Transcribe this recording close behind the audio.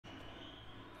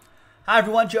Hi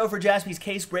everyone, Joe for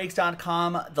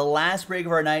JaspysCaseBreaks.com. The last break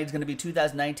of our night is going to be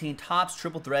 2019 Topps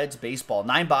Triple Threads Baseball.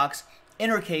 9-box,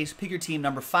 inner case, pick your team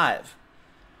number 5.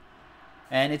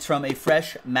 And it's from a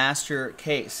fresh master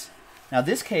case. Now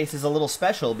this case is a little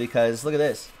special because, look at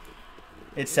this.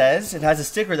 It has a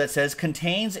sticker that says,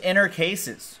 contains inner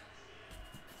cases.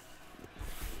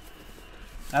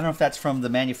 I don't know if that's from the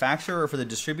manufacturer or for the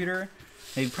distributor.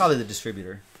 Maybe probably the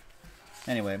distributor.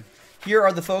 Anyway, here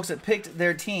are the folks that picked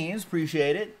their teams.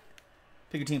 Appreciate it.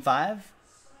 Pick your team 5.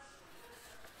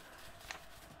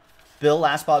 Bill,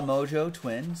 Last Spot Mojo,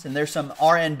 Twins. And there's some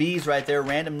RNBs right there,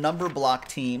 random number block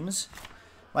teams.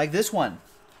 Like this one.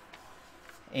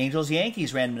 Angels,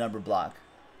 Yankees, random number block.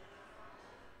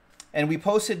 And we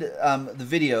posted the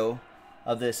video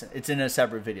of this. It's in a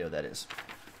separate video, that is.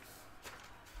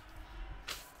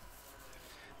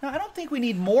 Now, I don't think we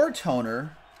need more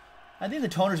toner. I think the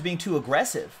toner's being too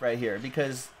aggressive right here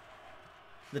because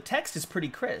the text is pretty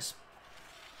crisp.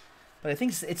 But I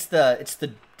think it's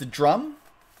the drum,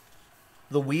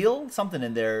 the wheel, something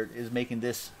in there is making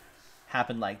this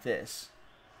happen like this.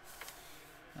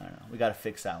 I don't know. We got to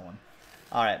fix that one.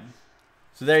 All right.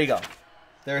 So there you go.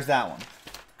 There's that one.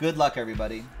 Good luck,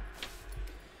 everybody.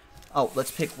 Oh,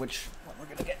 let's pick which one we're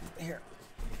going to get here.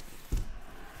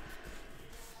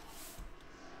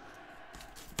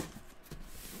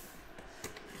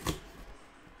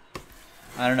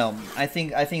 I don't know. I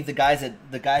think the guys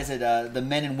at the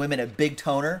men and women at Big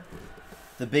Toner,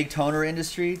 the Big Toner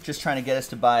industry, just trying to get us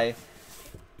to buy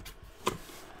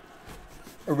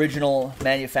original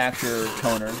manufacturer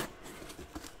toner.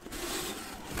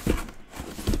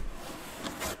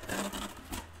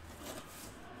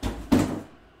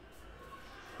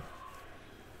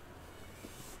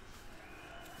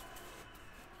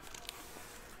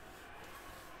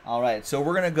 All right, so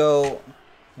we're gonna go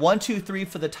 1, 2, 3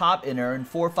 for the top inner and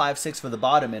 4, 5, 6 for the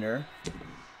bottom inner.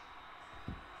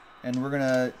 And we're going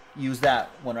to use that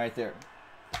one right there.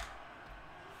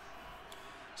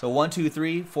 So 1, 2,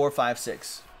 3, 4, 5,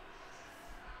 6.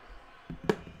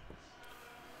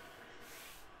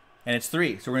 And it's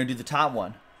 3. So we're going to do the top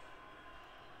one.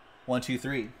 1, 2,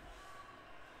 3.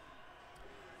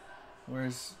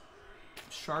 Where's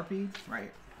Sharpie?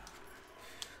 Right.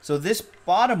 So this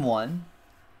bottom one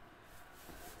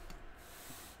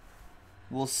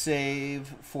we'll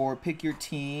save for pick your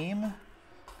team.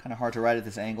 Kind of hard to write at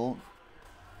this angle.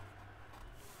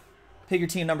 Pick your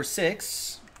team number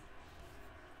 6.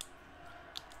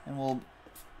 And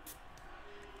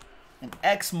an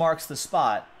X marks the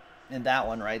spot in that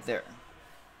one right there.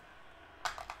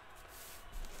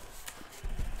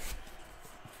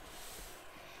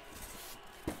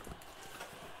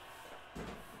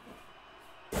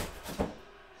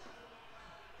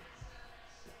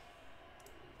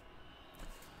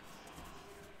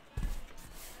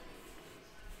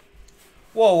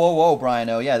 Whoa, whoa, whoa, Brian.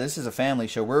 Oh, yeah, this is a family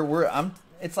show.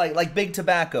 It's like Big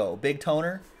Tobacco, Big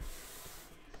Toner.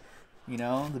 You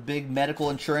know, the big medical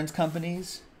insurance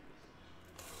companies.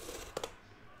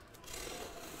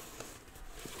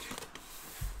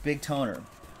 Big Toner.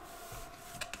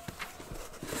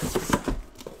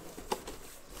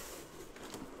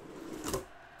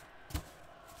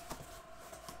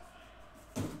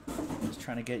 Just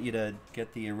trying to get you to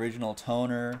get the original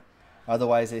toner.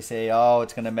 Otherwise, they say, oh,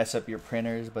 it's going to mess up your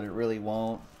printers, but it really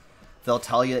won't. They'll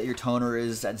tell you that your toner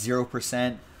is at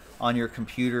 0% on your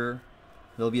computer.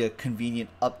 There'll be a convenient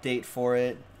update for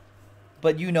it.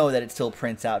 But you know that it still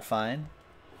prints out fine.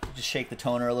 Just shake the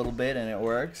toner a little bit and it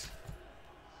works.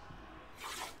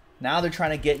 Now they're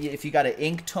trying to get you, if you got an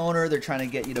ink toner, they're trying to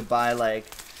get you to buy like,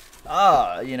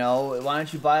 you know, why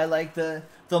don't you buy like the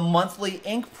monthly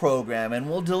ink program and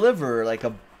we'll deliver like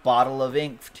a bottle of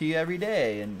ink to you every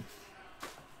day. And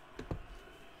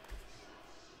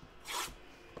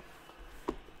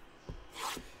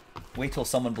wait till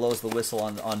someone blows the whistle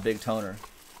on Big Toner.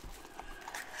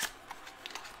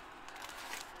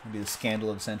 It'll be the scandal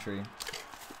of the century.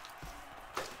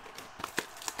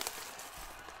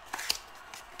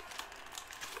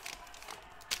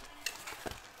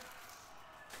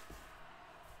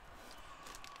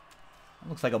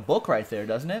 Looks like a book right there,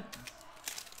 doesn't it?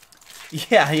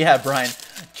 Yeah, Brian.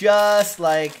 Just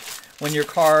like when your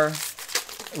car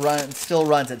still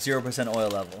runs at 0% oil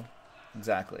level.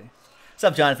 Exactly.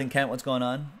 What's up, Jonathan Kent? What's going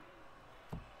on?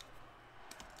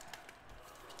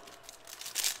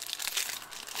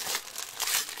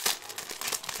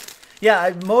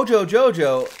 Yeah, Mojo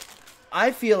Jojo,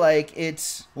 I feel like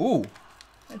it's... Ooh,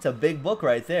 that's a big book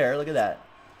right there. Look at that.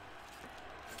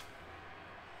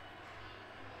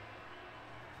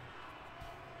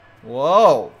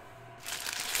 Whoa.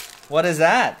 What is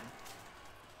that?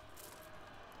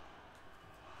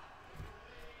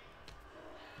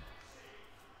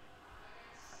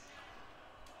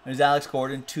 There's Alex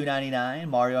Gordon, 299.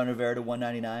 Mario Rivera to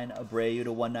 199. Abreu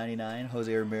to 199.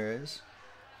 Jose Ramirez.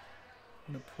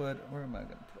 I'm going to put, where am I going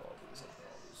to put all these?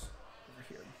 Over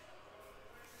here.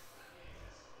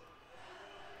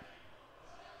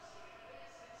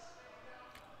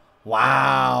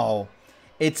 Wow.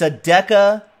 It's a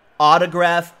Deca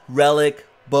autograph relic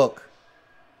book.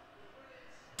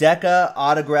 Deca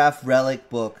autograph relic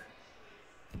book.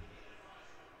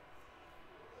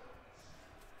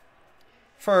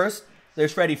 First,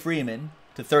 there's Freddie Freeman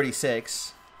to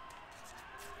 36.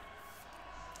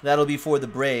 That'll be for the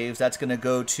Braves. That's going to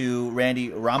go to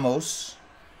Randy Ramos.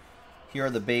 Here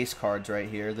are the base cards right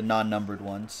here, the non-numbered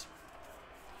ones.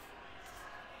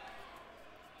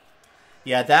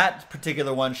 Yeah, that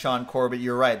particular one, Sean Corbett,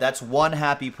 you're right. That's one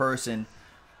happy person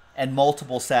and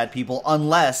multiple sad people,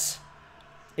 unless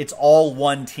it's all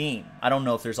one team. I don't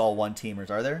know if there's all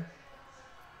one-teamers. Are there?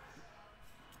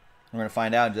 We're going to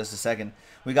find out in just a second.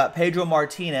 We got Pedro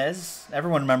Martinez.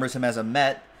 Everyone remembers him as a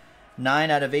Met.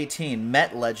 9 out of 18.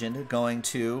 Met legend going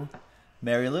to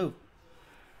Mary Lou.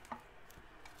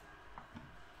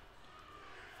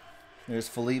 There's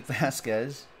Felipe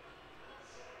Vasquez.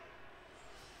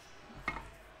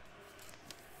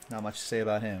 Not much to say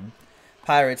about him.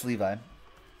 Pirates, Levi.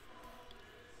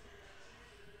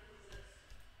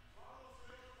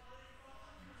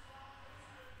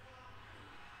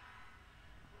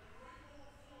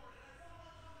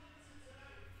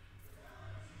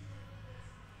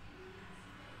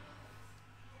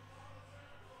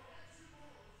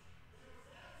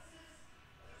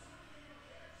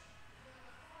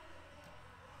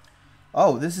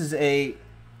 Oh, this is a...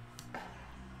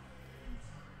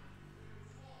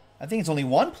 I think it's only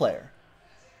one player.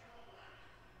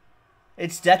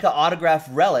 It's Deca Autograph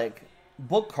Relic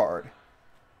book card.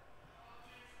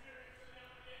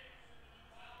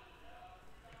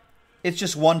 It's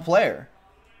just one player.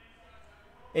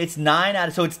 It's 9 out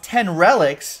of... So it's 10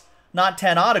 relics, not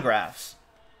 10 autographs.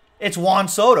 It's Juan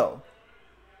Soto.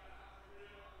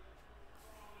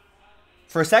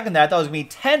 For a second there, I thought it was going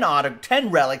to be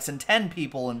 10 relics and 10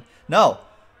 people. And no,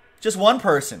 just one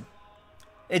person.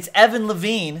 It's Evan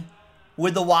Levine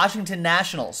with the Washington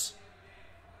Nationals.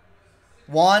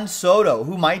 Juan Soto,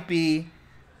 who might be,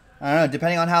 I don't know,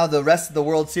 depending on how the rest of the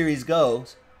World Series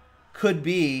goes, could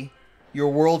be your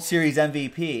World Series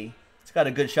MVP. It's got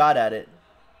a good shot at it.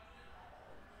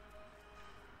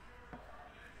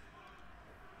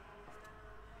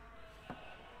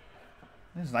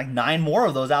 There's like 9 more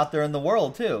of those out there in the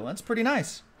world, too. That's pretty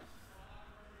nice.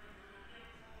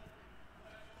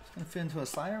 It's going to fit into a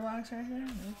slider box right here.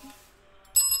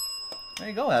 There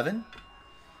you go, Evan.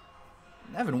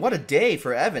 Evan, what a day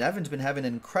for Evan. Evan's been having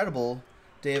an incredible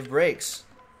day of breaks.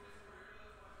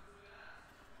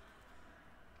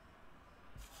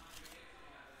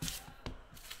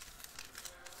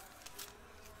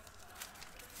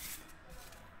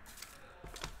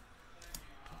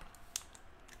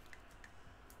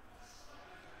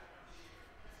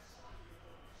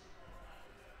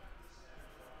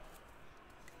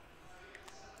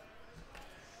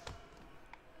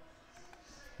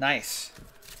 Nice.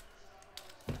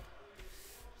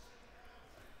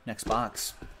 Next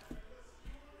box.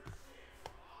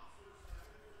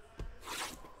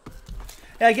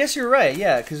 Yeah, I guess you're right.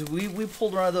 Yeah, because we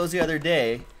pulled one of those the other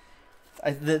day.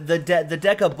 The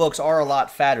Deca books are a lot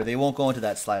fatter. They won't go into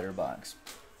that slider box.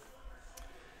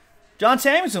 John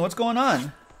Samuelson, what's going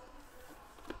on?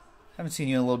 Haven't seen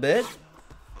you in a little bit.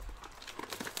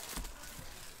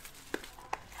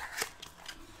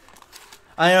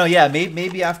 I don't know. Yeah,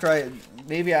 maybe after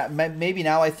maybe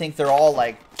now I think they're all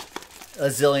like a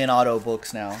zillion auto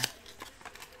books now.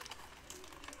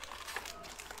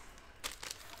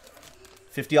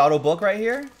 50 auto book right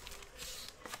here.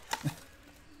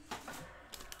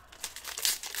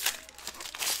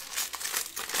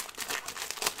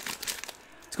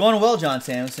 It's going well, John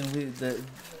Samuelson.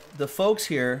 The folks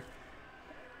here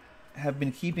have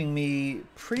been keeping me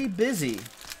pretty busy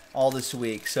all this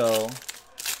week, so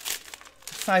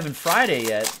it's not even Friday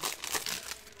yet.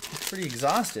 I'm pretty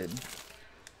exhausted.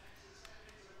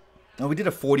 Oh, we did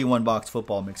a 41-box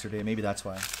football mixer day. Maybe that's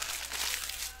why.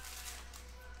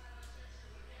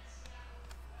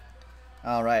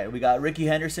 All right, we got Ricky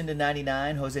Henderson to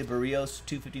 99, Jose Barrios to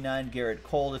 259, Garrett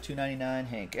Cole to 299,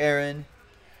 Hank Aaron.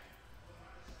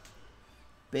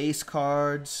 Base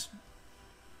cards.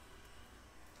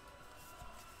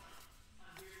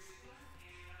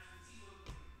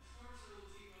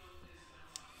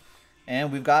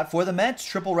 And we've got for the Mets,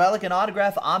 triple relic and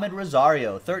autograph, Ahmed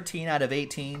Rosario, 13 out of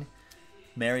 18.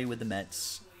 Mary with the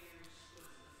Mets.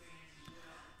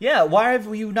 Yeah, why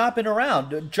have you not been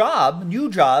around? Job,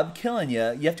 new job, killing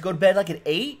you. You have to go to bed like at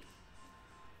 8?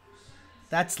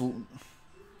 That's...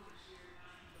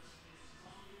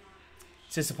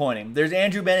 It's disappointing. There's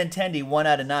Andrew Benintendi, 1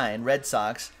 out of 9. Red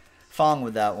Sox. Fong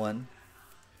with that one.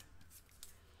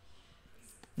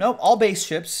 Nope, all base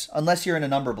ships, unless you're in a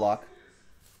number block.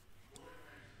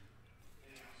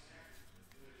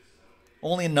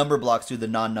 Only in number blocks do the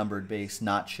non-numbered base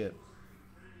not ship.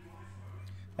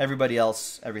 Everybody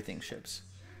else, everything ships.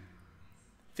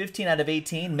 15 out of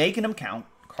 18, making them count.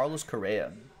 Carlos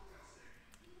Correa.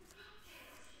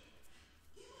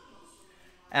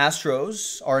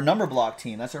 Astros are a number block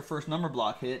team. That's our first number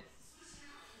block hit.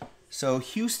 So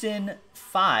Houston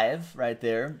 5 right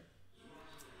there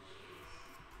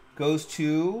goes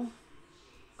to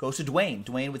Dwayne.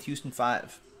 Dwayne with Houston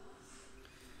 5.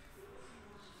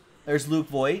 There's Luke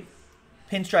Voigt.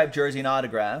 Pinstripe jersey and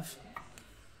autograph.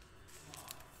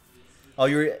 Oh,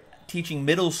 you're teaching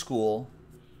middle school,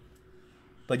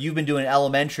 but you've been doing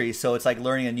elementary, so it's like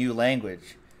learning a new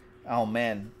language. Oh,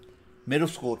 man. Middle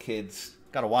school kids.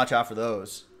 Got to watch out for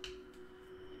those.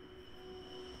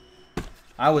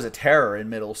 I was a terror in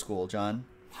middle school, John.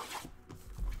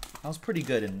 I was pretty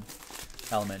good in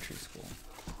elementary school.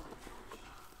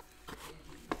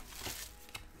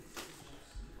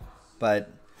 But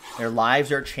their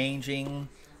lives are changing.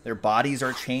 Their bodies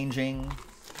are changing.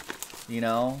 You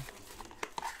know?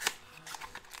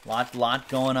 Lot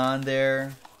going on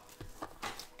there.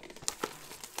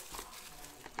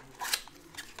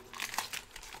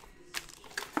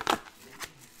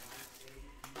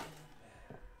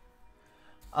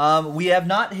 We have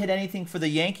not hit anything for the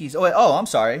Yankees. Oh, wait, I'm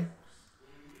sorry.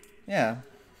 Yeah.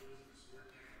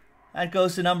 That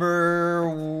goes to number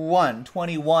 1,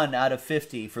 21 out of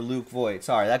 50 for Luke Voigt.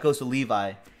 Sorry, that goes to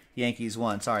Levi. Yankees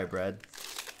 1. Sorry, Brad.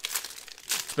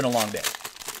 It's been a long day.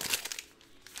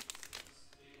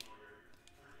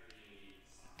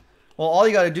 Well, all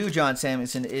you got to do, John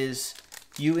Samuelson, is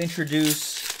you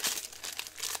introduce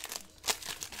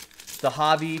the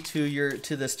hobby to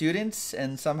the students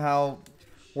and somehow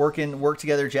work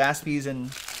together Jaspys and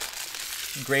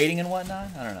grading and whatnot.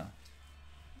 I don't know.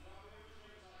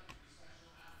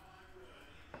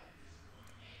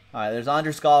 All right, there's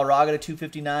Andres Galarraga to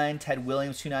 259, Ted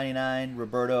Williams 299,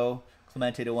 Roberto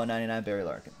Clemente to 199, Barry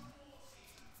Larkin.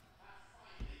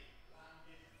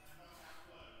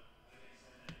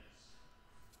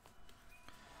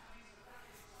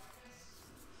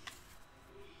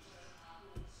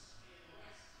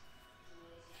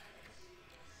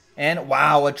 And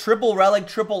wow, a triple relic,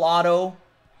 triple auto,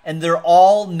 and they're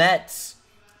all Mets.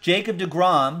 Jacob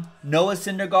deGrom, Noah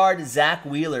Syndergaard, Zach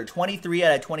Wheeler. 23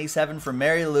 out of 27 for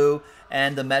Mary Lou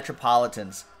and the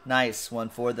Metropolitans. Nice one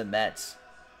for the Mets.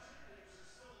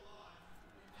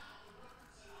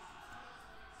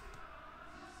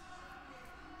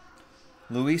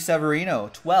 Luis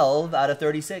Severino, 12 out of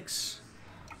 36.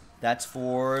 That's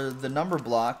for the number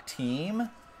block team.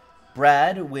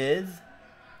 Brad with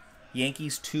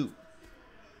Yankees 2.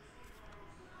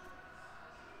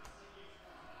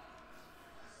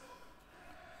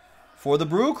 For the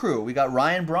Brew Crew, we got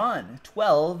Ryan Braun,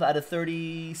 12 out of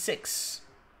 36.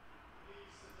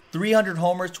 300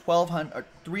 homers,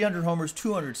 300 homers,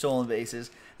 200 stolen bases.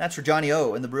 That's for Johnny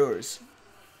O and the Brewers.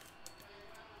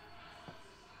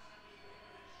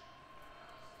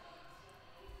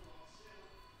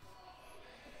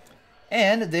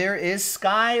 And there is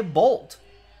Sky Bolt,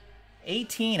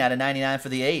 18 out of 99 for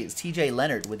the A's. TJ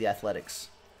Leonard with the Athletics.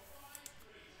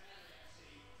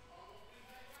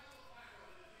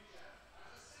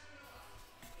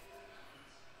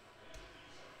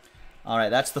 All right,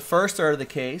 that's the first third of the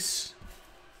case.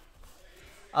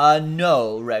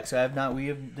 No, Rex, I have not.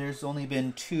 There's only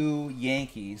been 2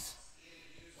 Yankees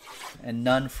and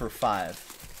none for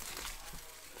 5.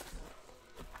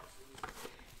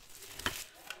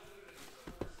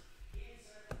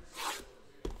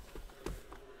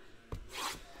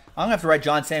 I'm gonna have to write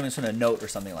John Samuelson a note or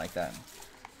something like that.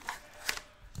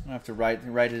 I'm gonna have to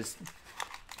write his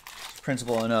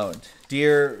principal a note.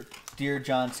 Dear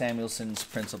John Samuelson's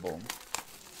principal.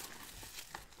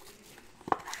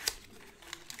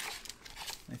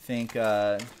 I think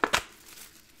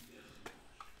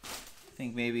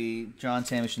maybe John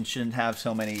Samuelson shouldn't have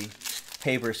so many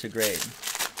papers to grade.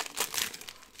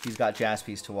 He's got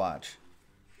Jaspys to watch.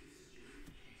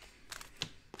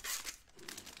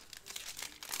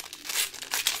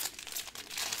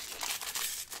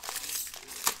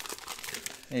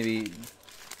 Maybe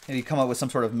come up with some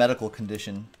sort of medical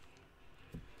condition.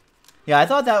 Yeah, I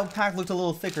thought that pack looked a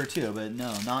little thicker too, but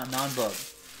no, not non-book.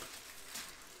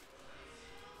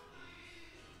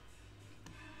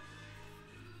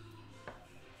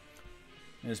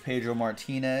 There's Pedro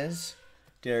Martinez,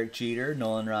 Derek Jeter,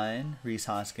 Nolan Ryan, Rhys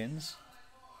Hoskins.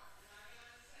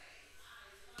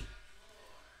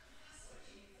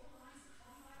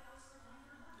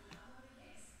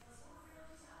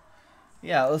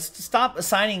 Yeah, let's stop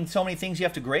assigning so many things you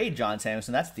have to grade, John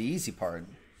Samuelson. That's the easy part.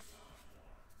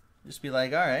 Just be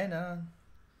like, all right,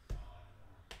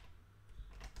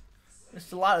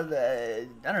 just a lot of I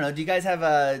don't know. Do you guys have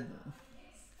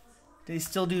do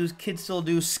kids still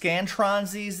do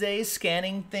scantrons these days?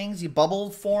 Scanning things, bubble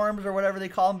forms or whatever they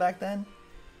call them back then.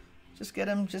 Just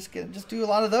do a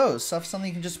lot of those stuff. Something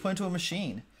you can just put into a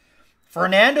machine.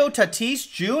 Fernando Tatis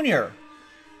Jr.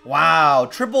 Wow,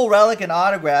 triple relic and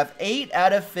autograph, 8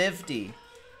 out of 50.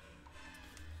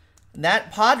 And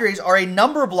that Padres are a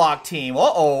number block team.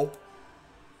 Uh-oh.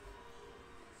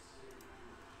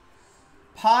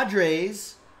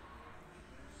 Padres,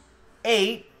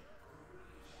 8.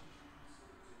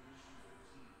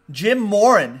 Jim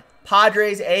Morin,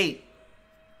 Padres, 8.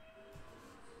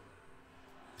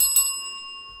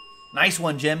 Nice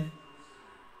one, Jim.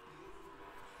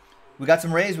 We got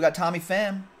some Rays. We got Tommy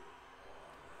Pham.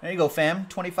 There you go, Pham.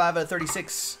 25 out of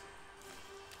 36.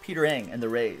 Peter Eng and the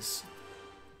Rays.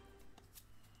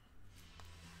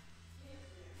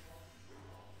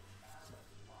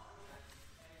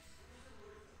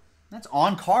 That's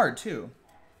on card, too.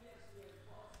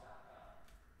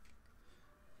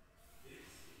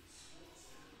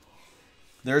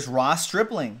 There's Ross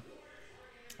Stripling.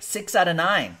 6 out of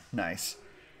 9. Nice.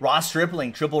 Ross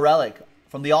Stripling, triple relic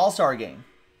from the All-Star game.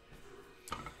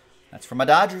 That's for my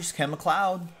Dodgers, Ken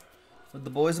McLeod, with the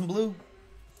boys in blue.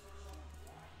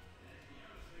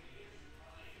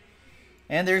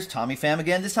 And there's Tommy Pham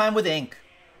again, this time with ink.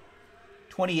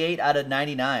 28 out of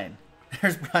 99.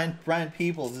 There's Brian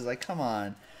Peoples. Is like, come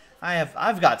on.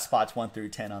 I've got spots 1 through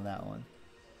 10 on that one.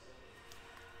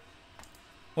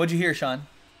 What'd you hear, Sean?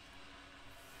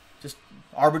 Just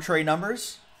arbitrary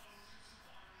numbers?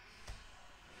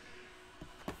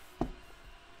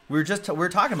 We were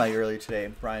talking about you earlier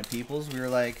today, Brian Peoples. We were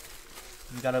like,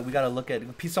 we gotta look at.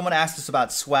 Someone asked us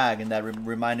about swag, and that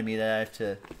reminded me that I have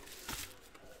to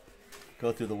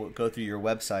go through your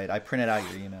website. I printed out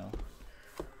your email.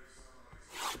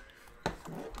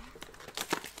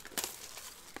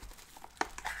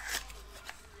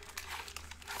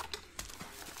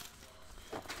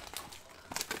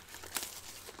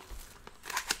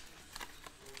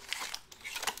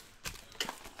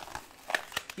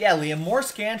 Yeah, Liam, more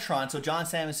Scantron so John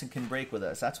Samuelson can break with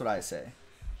us. That's what I say.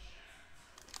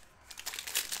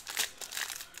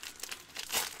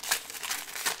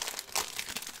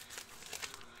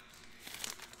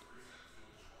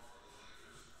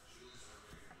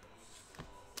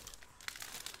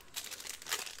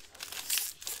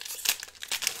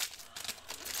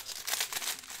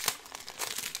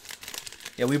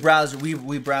 Yeah, we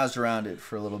browsed around it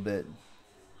for a little bit.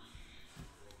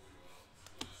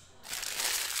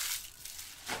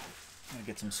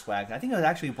 Get some swag. I think it was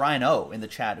actually Brian O in the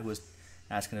chat who was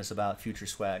asking us about future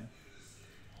swag.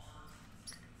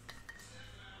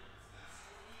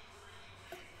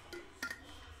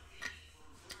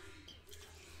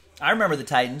 I remember the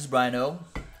Titans, Brian O.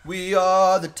 We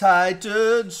are the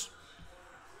Titans.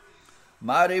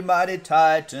 Mighty, mighty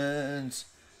Titans.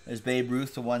 There's Babe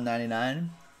Ruth to 199.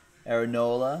 Aaron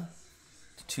Nola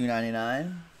to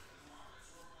 299.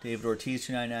 David Ortiz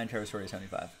 299. Travis Story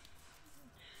 75.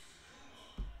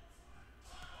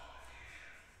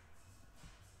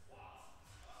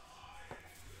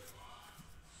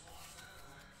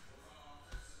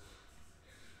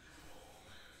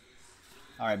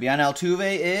 All right, beyond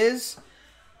Altuve is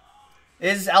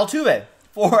Altuve.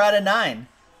 4 out of 9.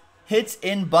 Hits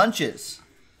in bunches.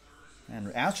 And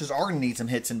Astros are going to need some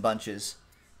hits in bunches.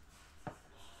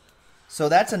 So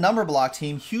that's a number block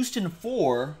team. Houston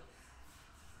 4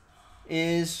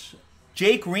 is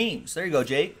Jake Reams. There you go,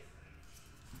 Jake.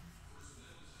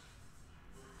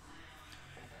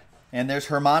 And there's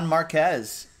Herman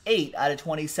Marquez. 8 out of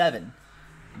 27.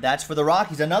 That's for the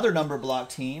Rockies. Another number block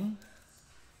team.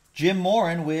 Jim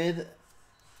Morin with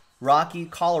Rocky,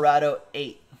 Colorado,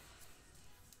 8.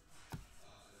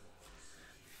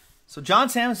 So John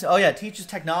Samuelson, oh yeah, teaches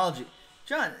technology.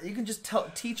 John, you can just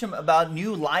teach him about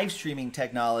new live streaming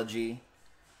technology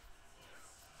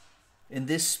in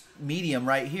this medium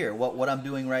right here, what I'm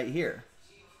doing right here.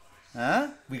 Huh?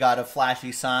 We got a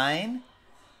flashy sign.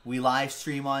 We live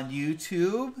stream on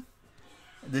YouTube.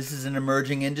 This is an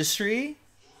emerging industry.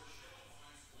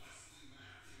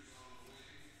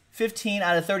 15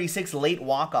 out of 36, late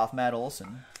walk-off, Matt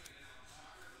Olson.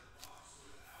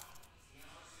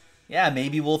 Yeah,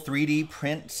 maybe we'll 3D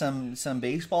print some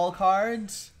baseball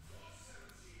cards.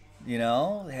 You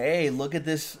know, hey, look at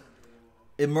this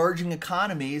emerging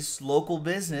economies, local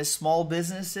business, small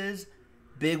businesses,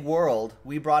 big world.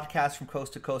 We broadcast from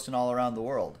coast to coast and all around the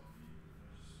world.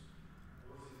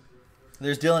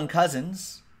 There's Dylan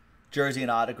Cousins, jersey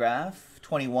and autograph,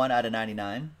 21 out of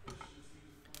 99.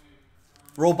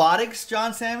 Robotics,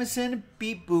 John Samuelson,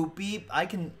 beep, boop, beep.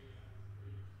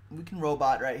 We can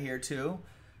robot right here too.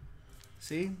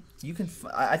 See, you can.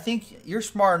 I think you're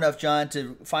smart enough, John,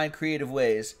 to find creative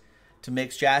ways to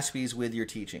mix Jaspys with your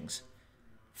teachings.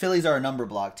 Phillies are a number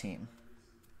block team.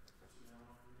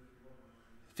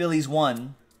 Phillies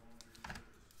 1.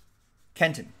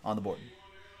 Kenton on the board.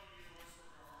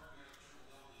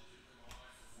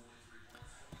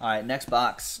 All right, next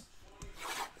box.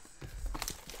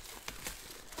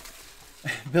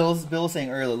 Bill's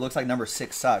saying earlier, looks like number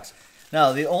 6 sucks.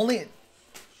 No, the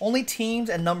only teams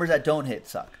and numbers that don't hit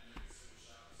suck.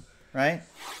 Right?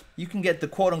 You can get the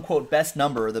quote-unquote best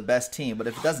number or the best team, but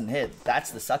if it doesn't hit,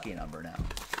 that's the sucky number now.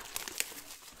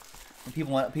 And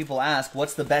people ask,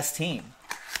 what's the best team?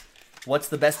 What's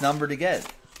the best number to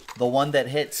get? The one that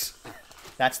hits.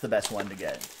 That's the best one to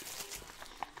get.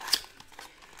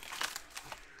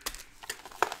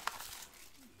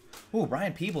 Ooh,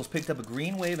 Brian Peebles picked up a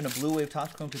green wave and a blue wave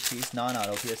top chrome piece,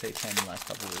 non-auto, PSA 10 in the last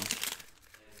couple of weeks.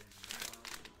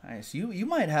 Nice. You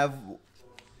might have,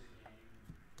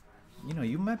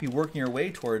 you might be working your way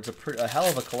towards a hell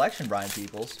of a collection, Brian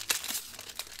Peebles.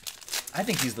 I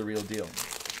think he's the real deal.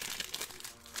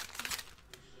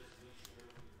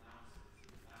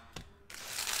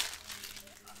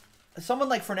 Someone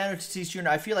like Fernando Tatis Jr.,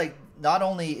 I feel like not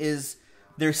only is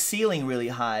their ceiling really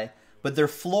high, but their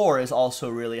floor is also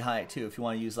really high too. If you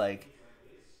want to use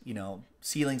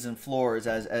ceilings and floors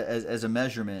as a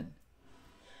measurement.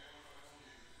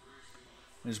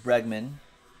 There's Bregman,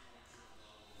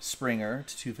 Springer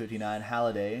to 259,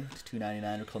 Halladay to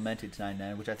 299, or Clemente to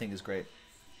 99, which I think is great.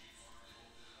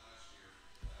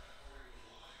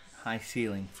 High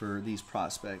ceiling for these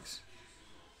prospects.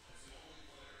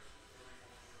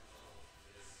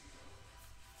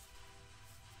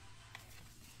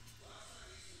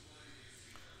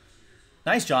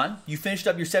 Nice, John. You finished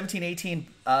up your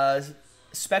 17-18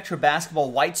 Spectra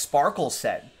Basketball White Sparkle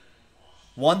set.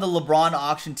 Won the LeBron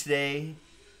auction today.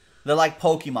 They're like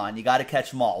Pokemon. You got to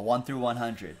catch them all, 1 through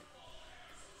 100. You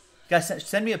guys,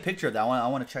 send me a picture of that. I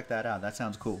want to check that out. That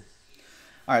sounds cool.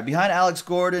 All right, behind Alex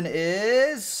Gordon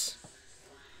is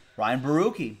Ryan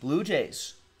Baruchi, Blue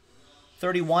Jays.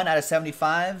 31 out of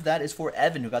 75. That is for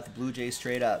Evan, who got the Blue Jays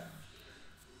straight up.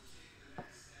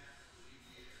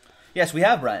 Yes, we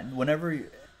have, Brian.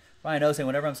 Ryan O saying,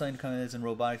 whenever I'm selling companies in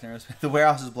robotics and aerospace, the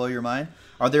warehouses blow your mind.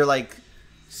 Are there,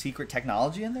 secret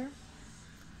technology in there?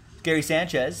 Gary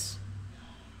Sanchez.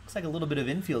 Looks like a little bit of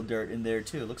infield dirt in there,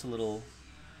 too. Looks a little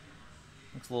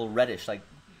reddish, like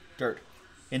dirt.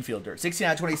 Infield dirt. 16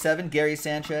 out of 27, Gary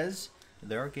Sanchez.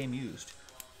 There are game used.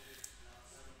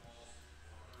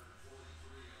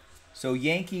 So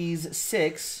Yankees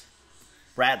 6,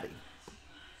 Bradley.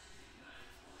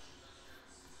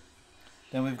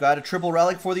 Then we've got a triple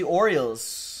relic for the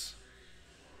Orioles.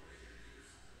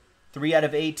 3 out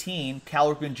of 18,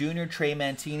 Cal Ripken Jr., Trey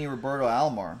Mancini, Roberto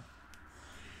Alomar.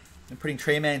 I'm putting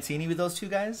Trey Mancini with those two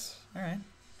guys? All right.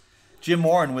 Jim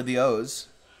Warren with the O's.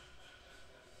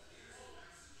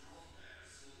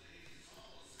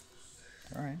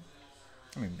 All right.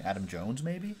 I mean, Adam Jones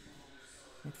maybe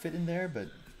would fit in there, but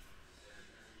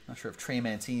not sure if Trey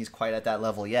Mancini's quite at that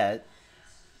level yet.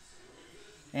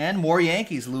 And more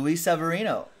Yankees, Luis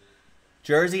Severino.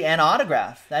 Jersey and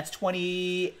autograph. That's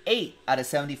 28 out of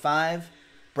 75.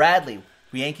 Bradley,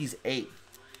 Yankees 8.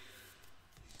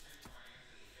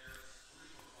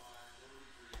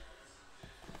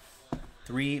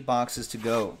 Three boxes to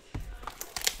go.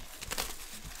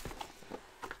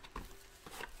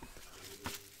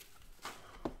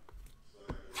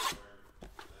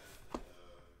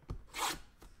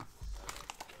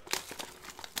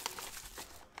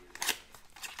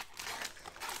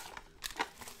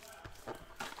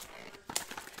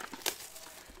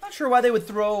 Sure why they would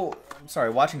throw. I'm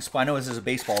sorry, watching. I know this is a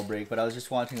baseball break, but I was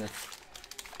just watching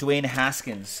Dwayne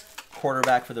Haskins,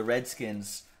 quarterback for the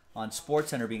Redskins, on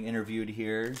SportsCenter being interviewed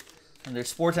here, and their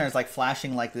SportsCenter is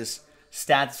flashing this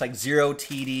stats 0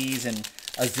 TDs and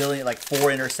a zillion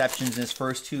 4 interceptions in his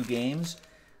first 2 games.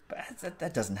 But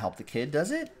that doesn't help the kid,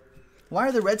 does it? Why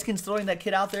are the Redskins throwing that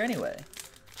kid out there anyway?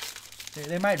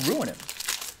 They might ruin him.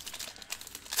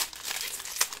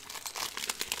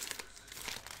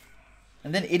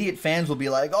 And then idiot fans will be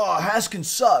like, oh, Haskins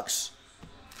sucks.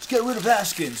 Let's get rid of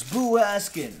Haskins. Boo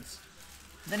Haskins.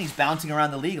 And then he's bouncing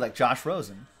around the league like Josh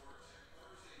Rosen.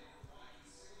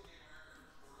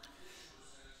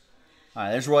 All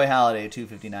right, there's Roy Halladay at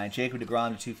 259, Jacob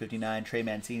deGrom to 259, Trey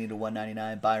Mancini to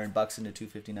 199, Byron Buxton to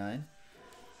 259.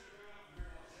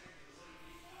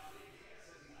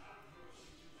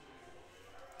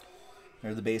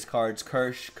 There are the base cards: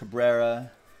 Kirsch,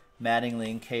 Cabrera,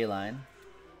 Mattingly, Kaline.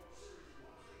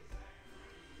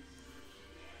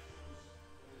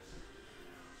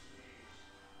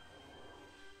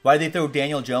 Why did they throw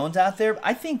Daniel Jones out there?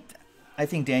 I think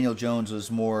Daniel Jones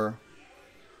was more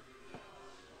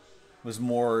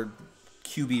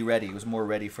QB ready. Was more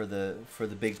ready for the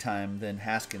big time than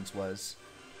Haskins was.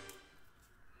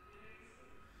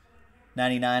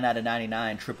 99 out of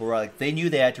 99, triple relic. They knew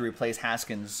they had to replace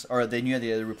Haskins, or they knew they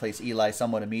had to replace Eli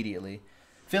somewhat immediately.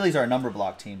 Phillies are a number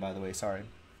block team, by the way, sorry.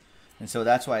 And so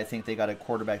that's why I think they got a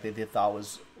quarterback that they thought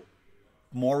was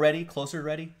more ready, closer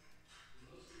ready.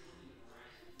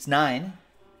 It's 9.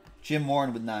 Jim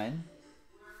Moran with 9.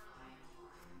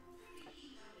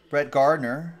 Brett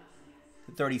Gardner,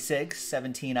 36,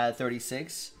 17 out of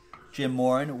 36. Jim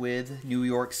Moran with New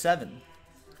York 7.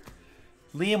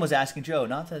 Liam was asking Joe,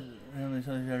 not that I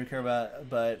don't care about,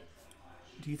 but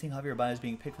do you think Javier Baez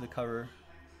being picked for the cover?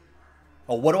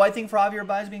 Oh, what do I think for Javier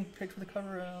Baez being picked for the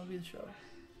cover? I'll be the show.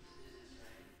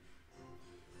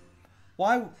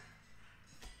 Why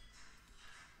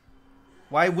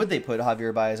would they put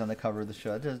Javier Baez on the cover of the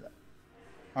show?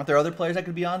 Aren't there other players that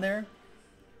could be on there?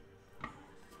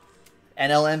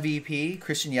 NL MVP,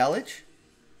 Christian Yelich?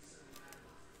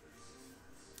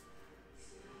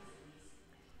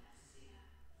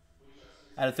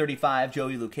 Out of 35,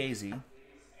 Joey Lucchesi.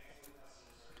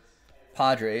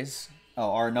 Padres.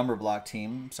 Oh, our number block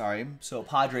team. Sorry. So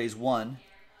Padres 1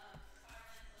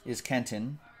 is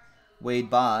Kenton. Wade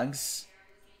Boggs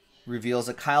reveals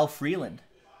a Kyle Freeland.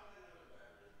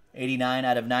 89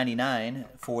 out of 99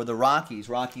 for the Rockies.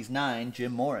 Rockies 9,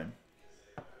 Jim Moran.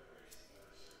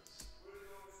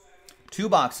 2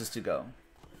 boxes to go.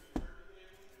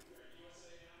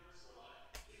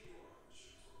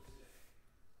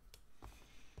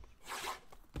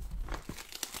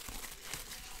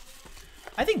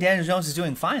 I think Daniel Jones is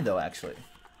doing fine, though, actually.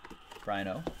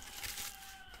 Rhino.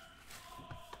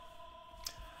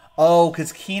 Oh,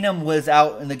 because Keenum was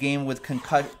out in the game with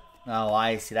concussion. Oh,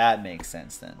 I see. That makes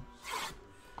sense, then.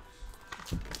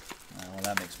 Well,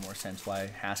 that makes more sense why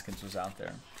Haskins was out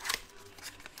there.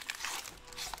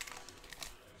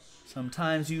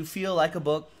 Sometimes you feel like a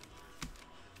book.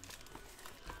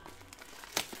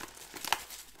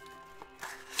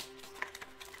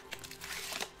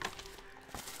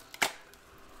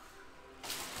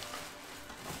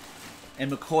 And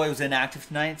McCoy was inactive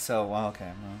tonight, so well,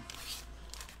 okay. Well.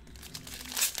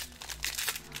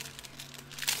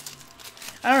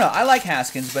 I don't know. I like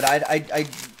Haskins, but I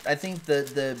think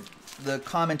the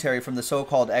commentary from the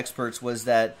so-called experts was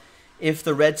that if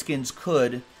the Redskins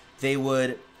could, they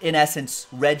would, in essence,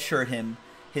 redshirt him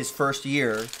his first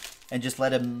year and just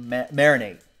let him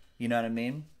marinate. You know what I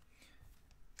mean?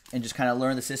 And just kind of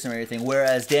learn the system and everything.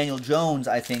 Whereas Daniel Jones,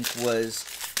 I think, was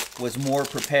more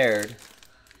prepared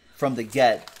from the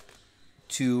get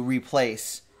to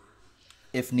replace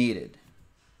if needed.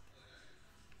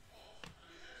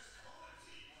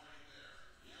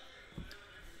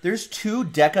 There's 2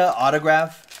 Deca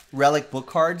autograph relic book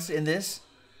cards in this.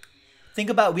 Think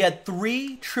about, we had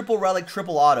 3 triple relic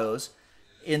triple autos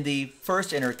in the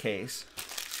first inner case,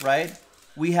 right?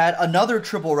 We had another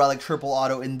triple relic triple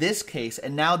auto in this case,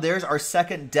 and now there's our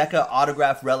second Deca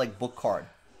autograph relic book card.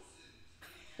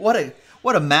 What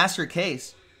a master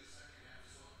case.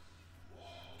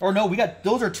 Or no,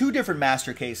 those are 2 different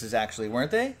master cases actually,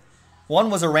 weren't they? One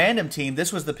was a random team,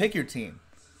 this was the pick your team.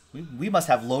 We must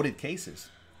have loaded cases.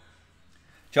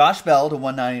 Josh Bell to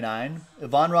 199,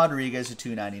 Ivan Rodriguez to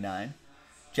 299,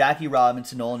 Jackie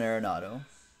Robinson, Nolan Arenado.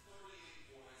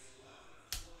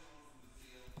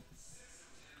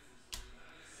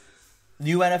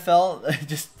 New NFL,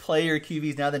 just play your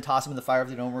QBs now, then toss them in the fire if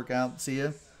they don't work out. See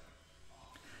ya.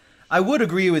 I would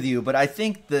agree with you, but I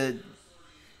think credit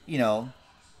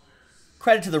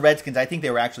to the Redskins, I think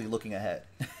they were actually looking ahead.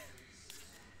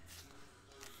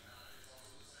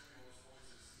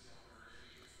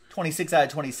 26 out of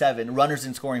 27, runners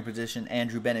in scoring position,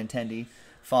 Andrew Benintendi,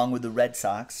 Fong with the Red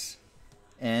Sox.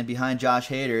 And behind Josh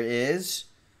Hader is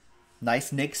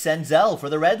nice Nick Senzel for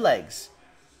the Redlegs.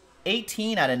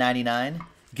 18 out of 99,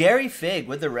 Gary Figg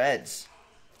with the Reds.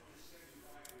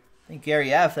 I think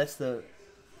Gary F., that's the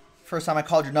first time I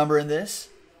called your number in this.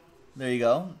 There you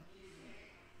go.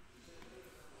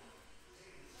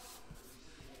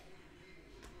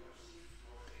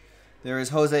 There is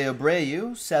Jose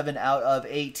Abreu, 7 out of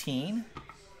 18.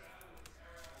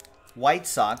 White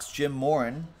Sox, Jim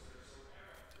Moran.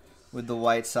 with the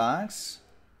White Sox.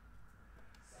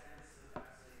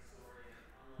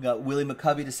 We got Willie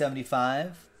McCovey to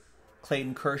 75.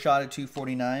 Clayton Kershaw to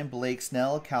 249. Blake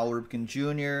Snell, Cal Ripken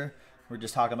Jr. We're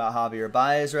just talking about Javier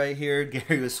Baez right here.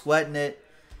 Gary was sweating it.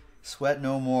 Sweat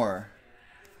no more.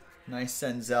 Nice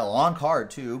Senzel. On card,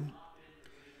 too.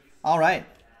 All right.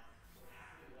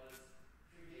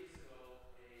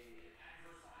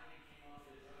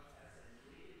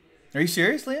 Are you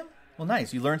serious, Liam? Well,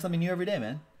 nice. You learn something new every day,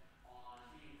 man.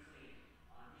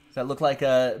 Does that look like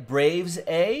a Braves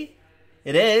A?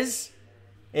 It is.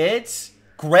 It's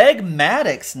Greg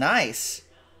Maddux. Nice.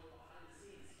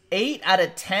 8 out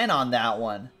of 10 on that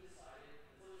one.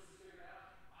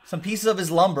 Some pieces of his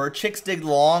lumber. Chicks dig the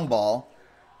long ball.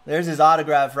 There's his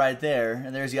autograph right there.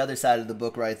 And there's the other side of the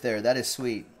book right there. That is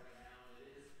sweet.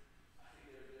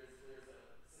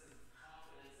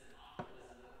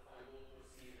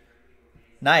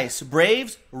 Nice.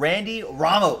 Braves, Randy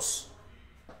Ramos.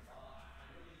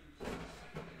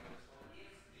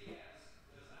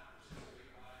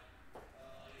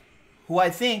 Who I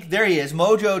think, there he is,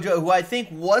 Mojo Joe, who I think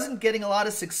wasn't getting a lot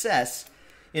of success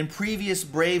in previous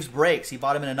Braves breaks. He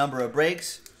bought him in a number of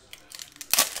breaks.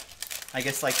 I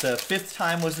guess like the 5th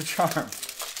time was the charm.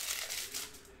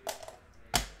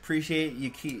 Appreciate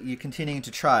you continuing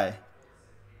to try.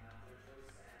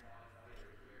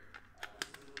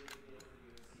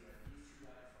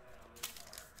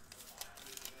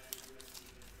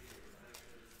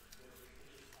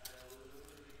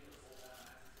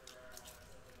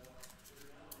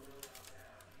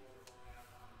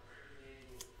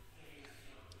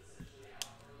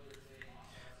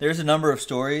 There's a number of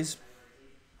stories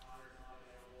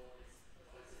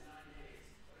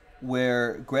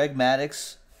where Greg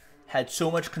Maddux had so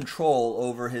much control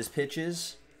over his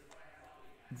pitches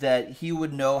that he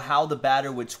would know how the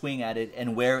batter would swing at it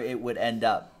and where it would end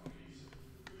up.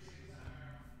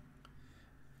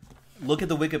 Look at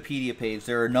the Wikipedia page.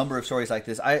 There are a number of stories like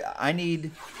this. I need,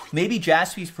 maybe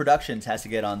Jaspy's Productions has to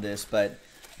get on this, but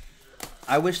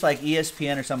I wish like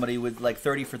ESPN or somebody with like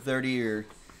 30 for 30 or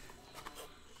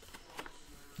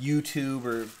YouTube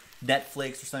or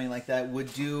Netflix or something like that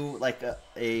would do like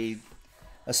a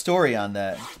story on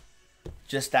that.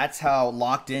 Just that's how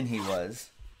locked in he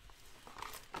was.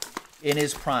 In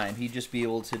his prime, he'd just be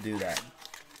able to do that.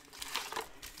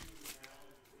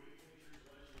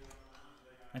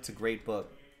 That's a great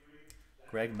book.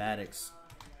 Greg Maddux.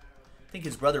 I think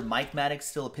his brother Mike Maddux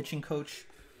still a pitching coach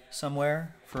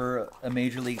somewhere for a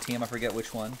major league team. I forget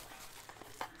which one.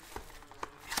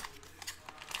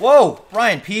 Whoa,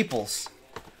 Brian Peoples.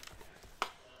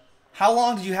 How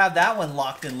long did you have that one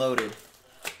locked and loaded?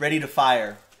 Ready to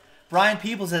fire. Brian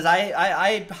Peoples says,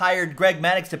 I hired Greg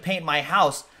Maddux to paint my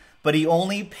house, but he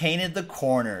only painted the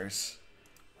corners.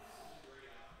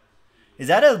 Is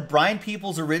that a Brian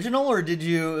Peoples original, or did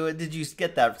you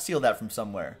get that, steal that from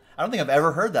somewhere? I don't think I've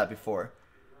ever heard that before.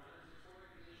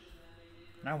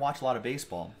 And I watch a lot of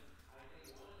baseball.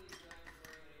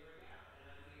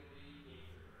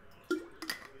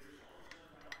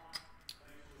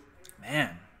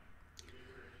 Man,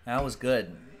 that was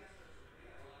good.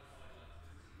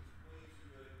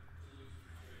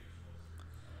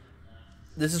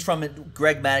 This is from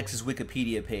Greg Maddux's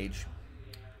Wikipedia page.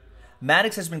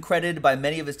 Maddux has been credited by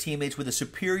many of his teammates with a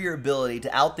superior ability to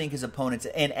outthink his opponents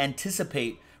and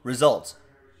anticipate results.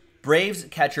 Braves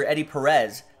catcher Eddie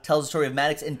Perez tells the story of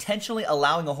Maddux intentionally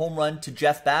allowing a home run to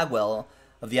Jeff Bagwell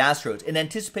of the Astros in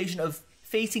anticipation of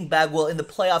facing Bagwell in the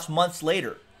playoffs months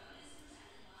later.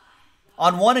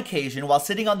 On one occasion, while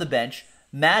sitting on the bench,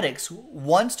 Maddux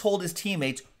once told his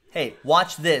teammates, "Hey,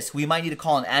 watch this. We might need to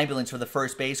call an ambulance for the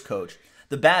first base coach."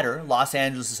 The batter, Los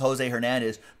Angeles' Jose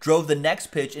Hernandez, drove the next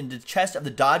pitch into the chest of the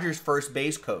Dodgers' first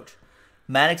base coach.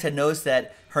 Maddux had noticed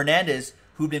that Hernandez,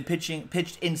 who'd been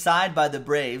pitched inside by the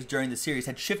Braves during the series,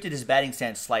 had shifted his batting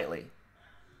stance slightly.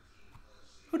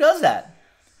 Who does that?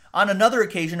 On another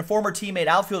occasion, a former teammate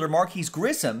outfielder Marquise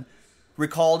Grissom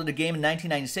recalled in a game in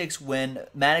 1996 when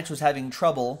Maddux was having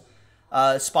trouble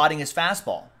spotting his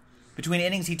fastball. Between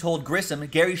innings, he told Grissom,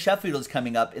 "Gary Sheffield is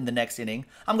coming up in the next inning.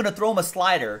 I'm going to throw him a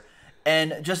slider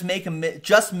and just make him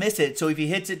just miss it. So if he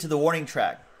hits it to the warning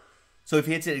track,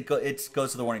 it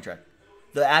goes to the warning track."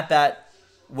 The at bat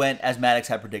went as Maddux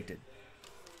had predicted.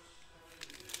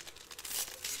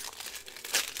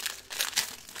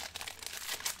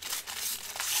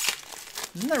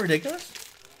 Isn't that ridiculous?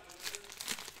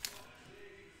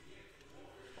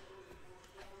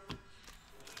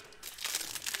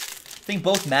 I think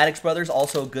both Maddux brothers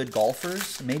also good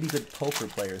golfers, maybe good poker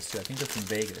players too. I think they're from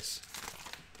Vegas.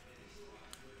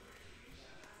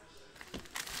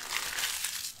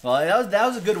 Well, that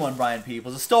was a good one, Brian P. It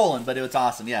was a stolen, but it was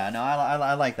awesome. Yeah, no,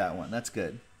 I like that one. That's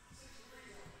good.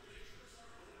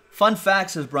 Fun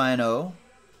fact, says Brian O.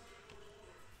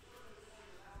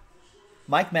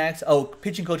 Mike Max,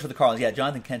 pitching coach for the Cardinals. Yeah,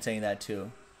 Jonathan Kent saying that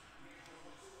too.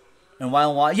 And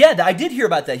yeah, I did hear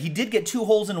about that. He did get 2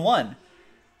 holes in 1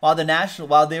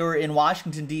 while they were in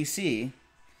Washington D.C.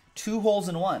 2 holes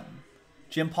in 1.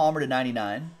 Jim Palmer to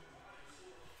 99.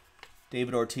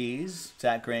 David Ortiz,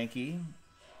 Zach Greinke,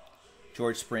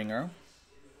 George Springer.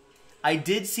 I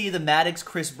did see the Maddox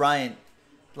Chris Bryant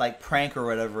prank or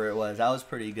whatever it was. That was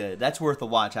pretty good. That's worth a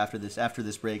watch after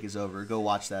this break is over. Go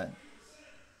watch that.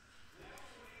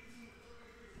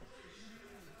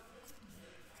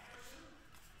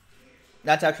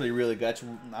 That's actually really good.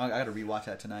 I got to rewatch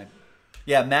that tonight.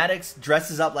 Yeah, Maddox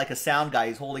dresses up like a sound guy.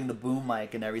 He's holding the boom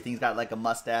mic and everything. He's got a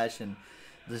mustache and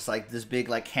this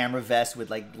big camera vest with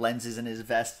lenses in his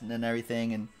vest and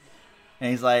everything. And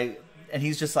he's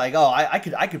just I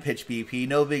could pitch BP,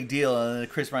 no big deal. And then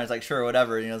Chris Bryant's like, sure,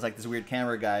 whatever. It's this weird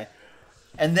camera guy.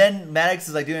 And then Maddox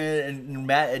is doing it,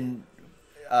 and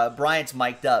Bryant's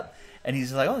mic'd up, and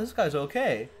he's like, oh, this guy's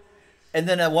okay. And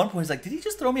then at one point he's like, did he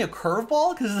just throw me a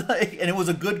curveball? And it was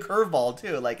a good curveball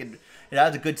too. It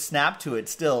had a good snap to it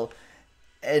still.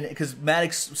 And because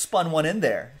Maddox spun one in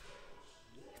there.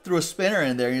 Threw a spinner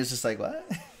in there. And he was just like, what?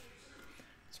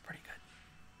 It's pretty good.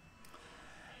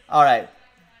 All right.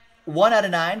 1 out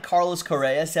of 9. Carlos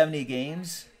Correa, 70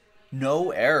 games.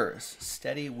 No errors.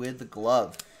 Steady with the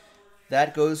glove.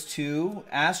 That goes to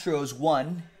Astros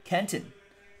 1, Kenton.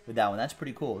 With that one. That's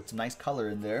pretty cool. It's a nice color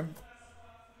in there.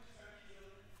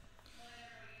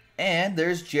 And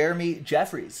there's Jeremy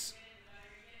Jeffress.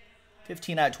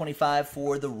 15 out of 25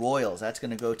 for the Royals. That's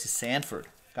going to go to Sanford.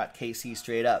 Got KC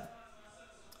straight up.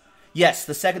 Yes,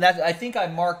 the second. I think I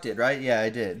marked it, right? Yeah, I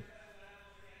did.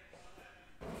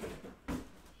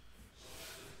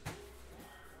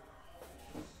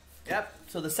 Yep.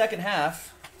 So the second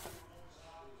half,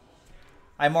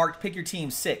 I marked pick your team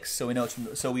 6, so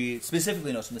we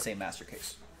specifically know it's from the same master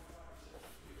case.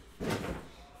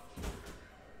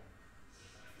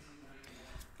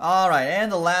 All right,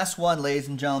 and the last one, ladies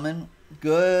and gentlemen.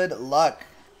 Good luck.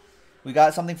 We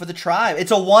got something for the tribe. It's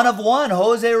a 1 of 1,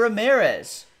 Jose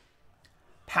Ramirez.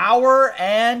 Power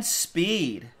and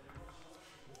speed.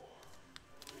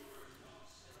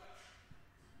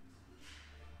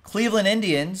 Cleveland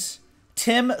Indians,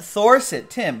 Tim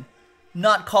Thorsett. Tim,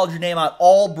 not called your name out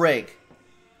all break.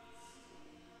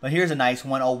 But here's a nice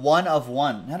one, a 1 of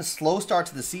 1. Had a slow start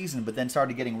to the season, but then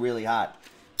started getting really hot.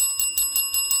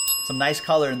 Some nice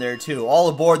color in there, too. All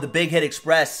aboard the Big Hit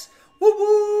Express. Woo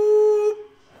woo!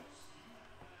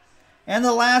 And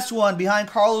the last one behind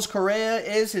Carlos Correa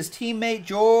is his teammate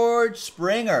George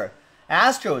Springer.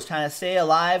 Astros trying to stay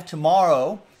alive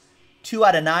tomorrow. 2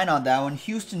 out of 9 on that one.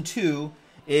 Houston 2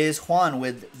 is Juan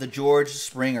with the George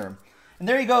Springer. And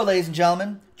there you go, ladies and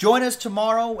gentlemen. Join us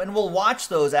tomorrow, and we'll watch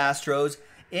those Astros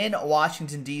in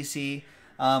Washington, D.C.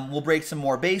 We'll break some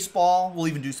more baseball. We'll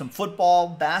even do some football,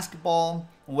 basketball,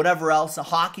 whatever else,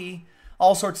 hockey,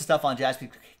 all sorts of stuff on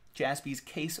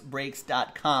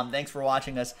JaspysCaseBreaks.com. Thanks for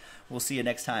watching us. We'll see you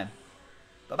next time.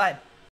 Bye-bye.